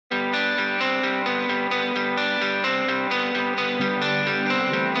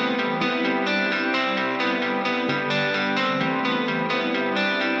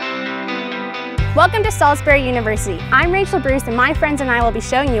Welcome to Salisbury University. I'm Rachel Bruce, and my friends and I will be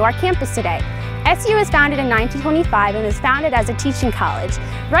showing you our campus today. SU was founded in 1925 and was founded as a teaching college.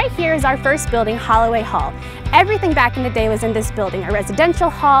 Right here is our first building, Holloway Hall. Everything back in the day was in this building. Our residential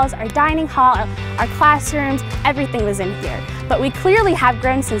halls, our dining hall, our classrooms, everything was in here. But we clearly have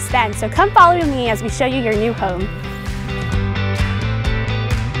grown since then, so come follow me as we show you your new home.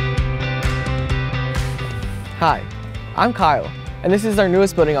 Hi, I'm Kyle, and this is our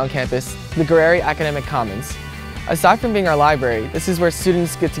newest building on campus, the Guerrieri Academic Commons. Aside from being our library, this is where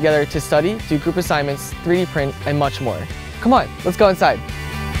students get together to study, do group assignments, 3D print, and much more. Come on, let's go inside.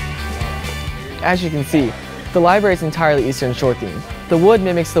 As you can see, the library is entirely Eastern Shore themed. The wood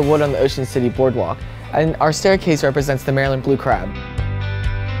mimics the wood on the Ocean City boardwalk, and our staircase represents the Maryland blue crab.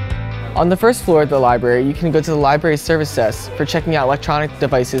 On the first floor of the library, you can go to the library service desk for checking out electronic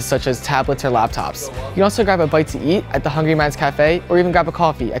devices such as tablets or laptops. You can also grab a bite to eat at the Hungry Man's Cafe or even grab a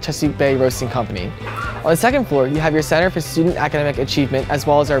coffee at Chesapeake Bay Roasting Company. On the second floor, you have your Center for Student Academic Achievement as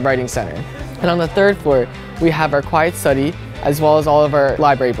well as our Writing Center. And on the third floor, we have our Quiet Study as well as all of our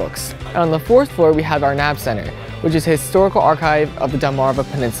library books. And on the fourth floor, we have our NAB Center, which is a historical archive of the Delmarva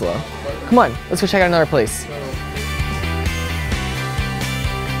Peninsula. Come on, let's go check out another place.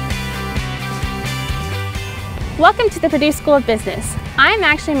 Welcome to the Purdue School of Business. I'm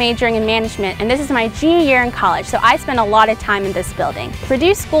actually majoring in management, and this is my junior year in college, so I spend a lot of time in this building.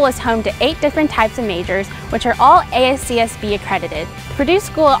 Purdue School is home to 8 different types of majors, which are all ASCSB accredited. Purdue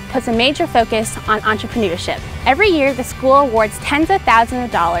School puts a major focus on entrepreneurship. Every year, the school awards tens of thousands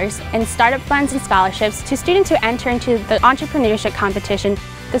of dollars in startup funds and scholarships to students who enter into the entrepreneurship competition.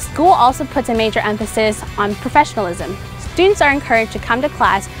 The school also puts a major emphasis on professionalism. Students are encouraged to come to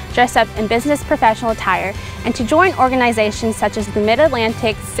class dressed up in business professional attire and to join organizations such as the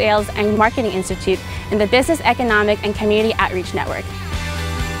Mid-Atlantic Sales and Marketing Institute and the Business Economic and Community Outreach Network.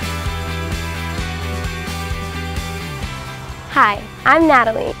 Hi, I'm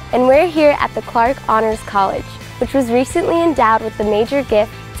Natalie, and we're here at the Clark Honors College, which was recently endowed with the major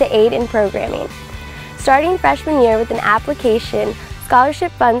gift to aid in programming. Starting freshman year with an application,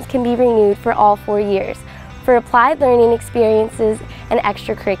 scholarship funds can be renewed for all 4 years for applied learning experiences and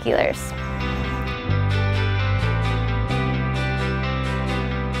extracurriculars.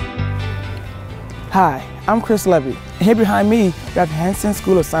 Hi, I'm Chris Levy, and here behind me we have the Hanson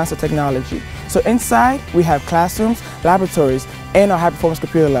School of Science and Technology. So inside we have classrooms, laboratories, and our high-performance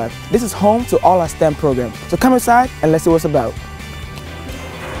computer lab. This is home to all our STEM programs. So come inside and let's see what it's about.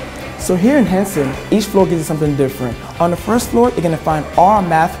 So here in Hanson, each floor gives you something different. On the first floor, you're going to find all our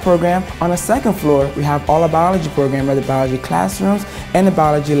math program. On the second floor, we have all our biology program, the biology classrooms and the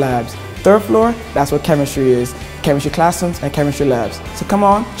biology labs. Third floor, that's what chemistry is. Chemistry classrooms and chemistry labs. So come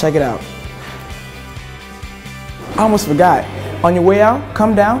on, check it out. I almost forgot. On your way out,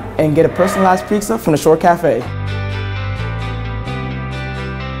 come down and get a personalized pizza from the Shore Cafe.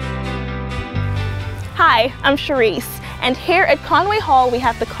 Hi, I'm Charisse. And here at Conway Hall, we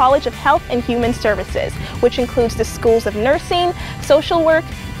have the College of Health and Human Services, which includes the schools of nursing, social work,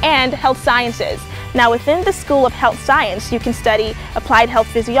 and health sciences. Now, within the School of Health Science, you can study applied health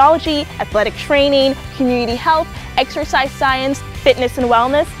physiology, athletic training, community health, exercise science, fitness and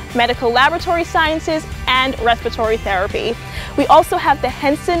wellness, medical laboratory sciences, and respiratory therapy. We also have the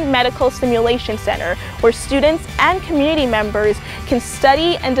Henson Medical Simulation Center, where students and community members can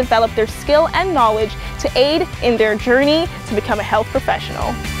study and develop their skill and knowledge to aid in their journey to become a health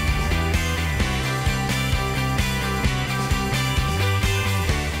professional.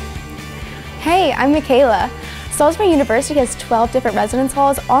 Hey, I'm Michaela. Salisbury University has 12 different residence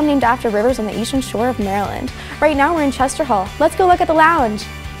halls, all named after rivers on the eastern shore of Maryland. Right now we're in Chester Hall. Let's go look at the lounge.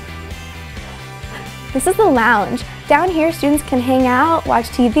 This is the lounge. Down here, students can hang out, watch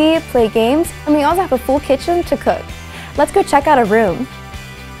TV, play games, and we also have a full kitchen to cook. Let's go check out a room.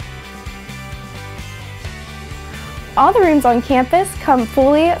 All the rooms on campus come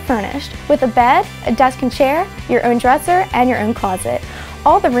fully furnished with a bed, a desk and chair, your own dresser, and your own closet.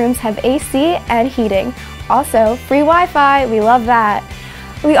 All the rooms have AC and heating. Also, free Wi-Fi, we love that.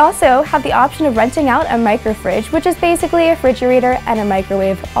 We also have the option of renting out a micro fridge, which is basically a refrigerator and a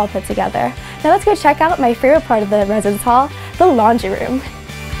microwave all put together. Now let's go check out my favorite part of the residence hall, the laundry room.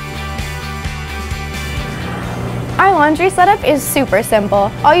 Our laundry setup is super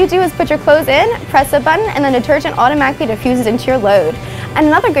simple. All you do is put your clothes in, press a button, and the detergent automatically diffuses into your load. And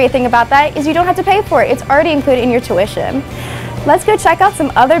another great thing about that is you don't have to pay for it. It's already included in your tuition. Let's go check out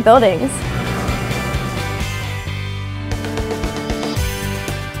some other buildings.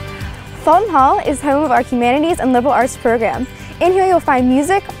 Fulton Hall is home of our Humanities and Liberal Arts program. In here you'll find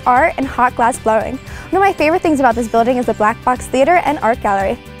music, art, and hot glass blowing. One of my favorite things about this building is the Black Box Theater and Art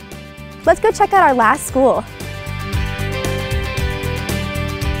Gallery. Let's go check out our last school.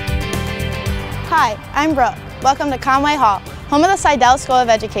 Hi, I'm Brooke. Welcome to Conway Hall, home of the Seidel School of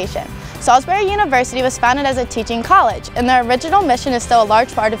Education. Salisbury University was founded as a teaching college, and their original mission is still a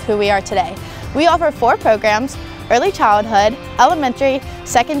large part of who we are today. We offer 4 programs: early childhood, elementary,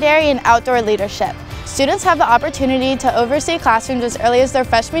 secondary, and outdoor leadership. Students have the opportunity to oversee classrooms as early as their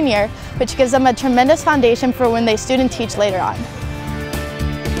freshman year, which gives them a tremendous foundation for when they student teach later on.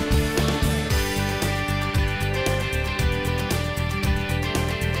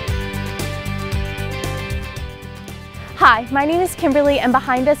 Hi, my name is Kimberly, and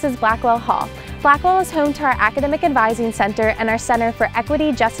behind us is Blackwell Hall. Blackwell is home to our Academic Advising Center and our Center for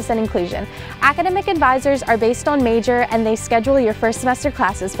Equity, Justice, and Inclusion. Academic advisors are based on major, and they schedule your first semester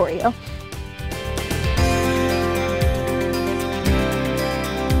classes for you.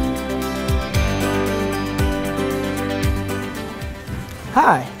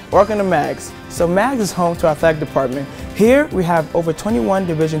 Hi, welcome to MAGS. So MAGS is home to our athletic department. Here we have over 21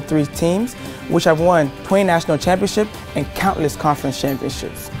 Division III teams which have won 20 national championships and countless conference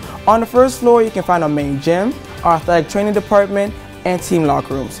championships. On the first floor you can find our main gym, our athletic training department, and team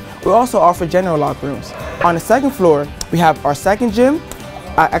locker rooms. We also offer general locker rooms. On the second floor we have our second gym,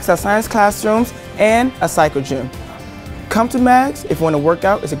 our exercise science classrooms, and a cycle gym. Come to MAGS if you want to work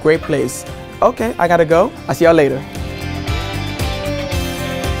out. It's a great place. Okay, I gotta go. I'll see y'all later.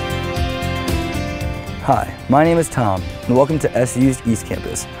 Hi, my name is Tom, and welcome to SU's East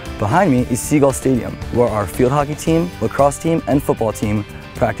Campus. Behind me is Seagull Stadium, where our field hockey team, lacrosse team, and football team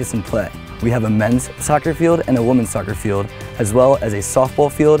practice and play. We have a men's soccer field and a women's soccer field, as well as a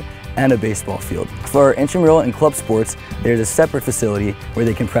softball field and a baseball field. For our intramural and club sports, there's a separate facility where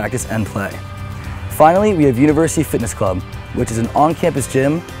they can practice and play. Finally, we have University Fitness Club, which is an on-campus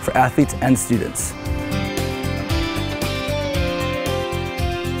gym for athletes and students.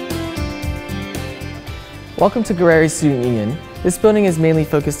 Welcome to Guerrieri Student Union. This building is mainly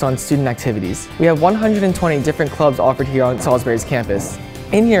focused on student activities. We have 120 different clubs offered here on Salisbury's campus.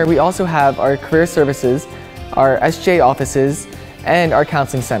 In here, we also have our career services, our SJ offices, and our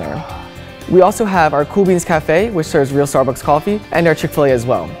counseling center. We also have our Cool Beans Cafe, which serves real Starbucks coffee, and our Chick-fil-A as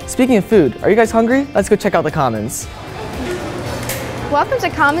well. Speaking of food, are you guys hungry? Let's go check out the Commons. Welcome to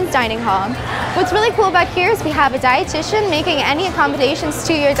Commons Dining Hall. What's really cool about here is we have a dietitian making any accommodations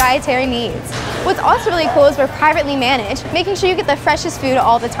to your dietary needs. What's also really cool is we're privately managed, making sure you get the freshest food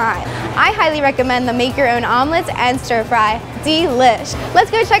all the time. I highly recommend the make your own omelets and stir fry. Delish. Let's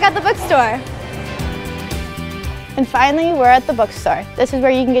go check out the bookstore. And finally, we're at the bookstore. This is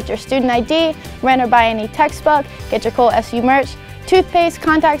where you can get your student ID, rent or buy any textbook, get your cool SU merch, toothpaste,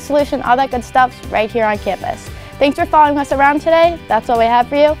 contact solution, all that good stuff right here on campus. Thanks for following us around today. That's all we have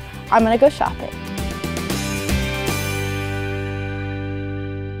for you. I'm gonna go shopping.